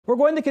We're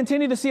going to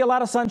continue to see a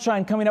lot of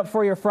sunshine coming up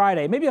for your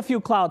Friday. Maybe a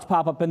few clouds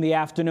pop up in the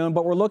afternoon,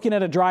 but we're looking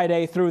at a dry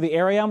day through the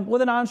area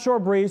with an onshore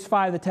breeze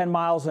 5 to 10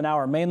 miles an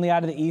hour, mainly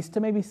out of the east to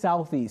maybe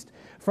southeast.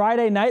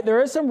 Friday night,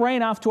 there is some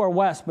rain off to our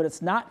west, but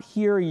it's not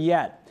here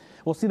yet.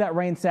 We'll see that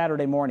rain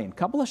Saturday morning. A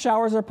couple of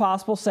showers are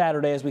possible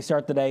Saturday as we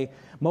start the day.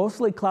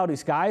 Mostly cloudy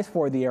skies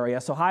for the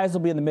area, so highs will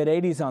be in the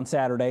mid-80s on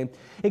Saturday.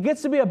 It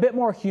gets to be a bit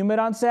more humid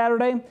on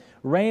Saturday.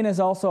 Rain is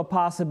also a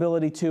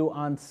possibility too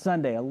on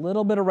Sunday. A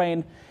little bit of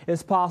rain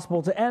is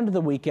possible to end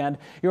the weekend.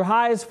 Your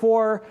highs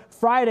for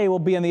Friday will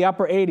be in the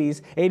upper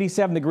 80s,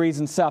 87 degrees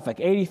in Suffolk,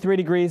 83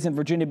 degrees in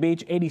Virginia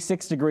Beach,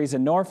 86 degrees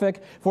in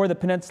Norfolk. For the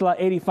peninsula,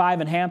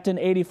 85 in Hampton,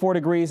 84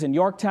 degrees in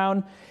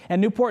Yorktown,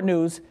 and Newport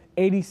News,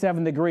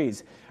 87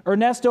 degrees.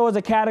 Ernesto is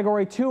a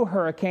Category 2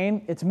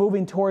 hurricane. It's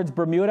moving towards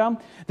Bermuda.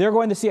 They're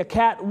going to see a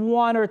Cat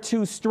 1 or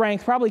 2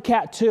 strength, probably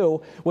Cat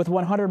 2 with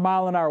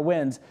 100-mile-an-hour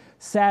winds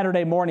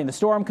Saturday morning. The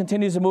storm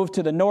continues to move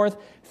to the north,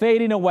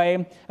 fading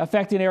away,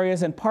 affecting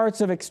areas in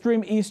parts of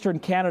extreme eastern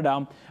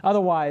Canada.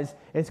 Otherwise,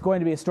 it's going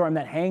to be a storm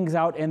that hangs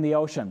out in the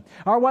ocean.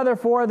 Our weather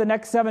for the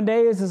next 7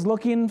 days is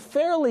looking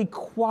fairly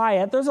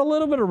quiet. There's a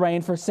little bit of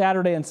rain for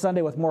Saturday and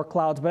Sunday with more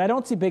clouds, but I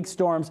don't see big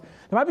storms.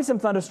 There might be some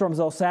thunderstorms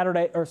though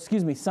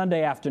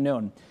Sunday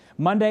afternoon.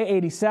 Monday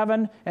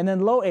 87 and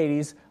then low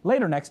 80s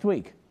later next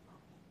week.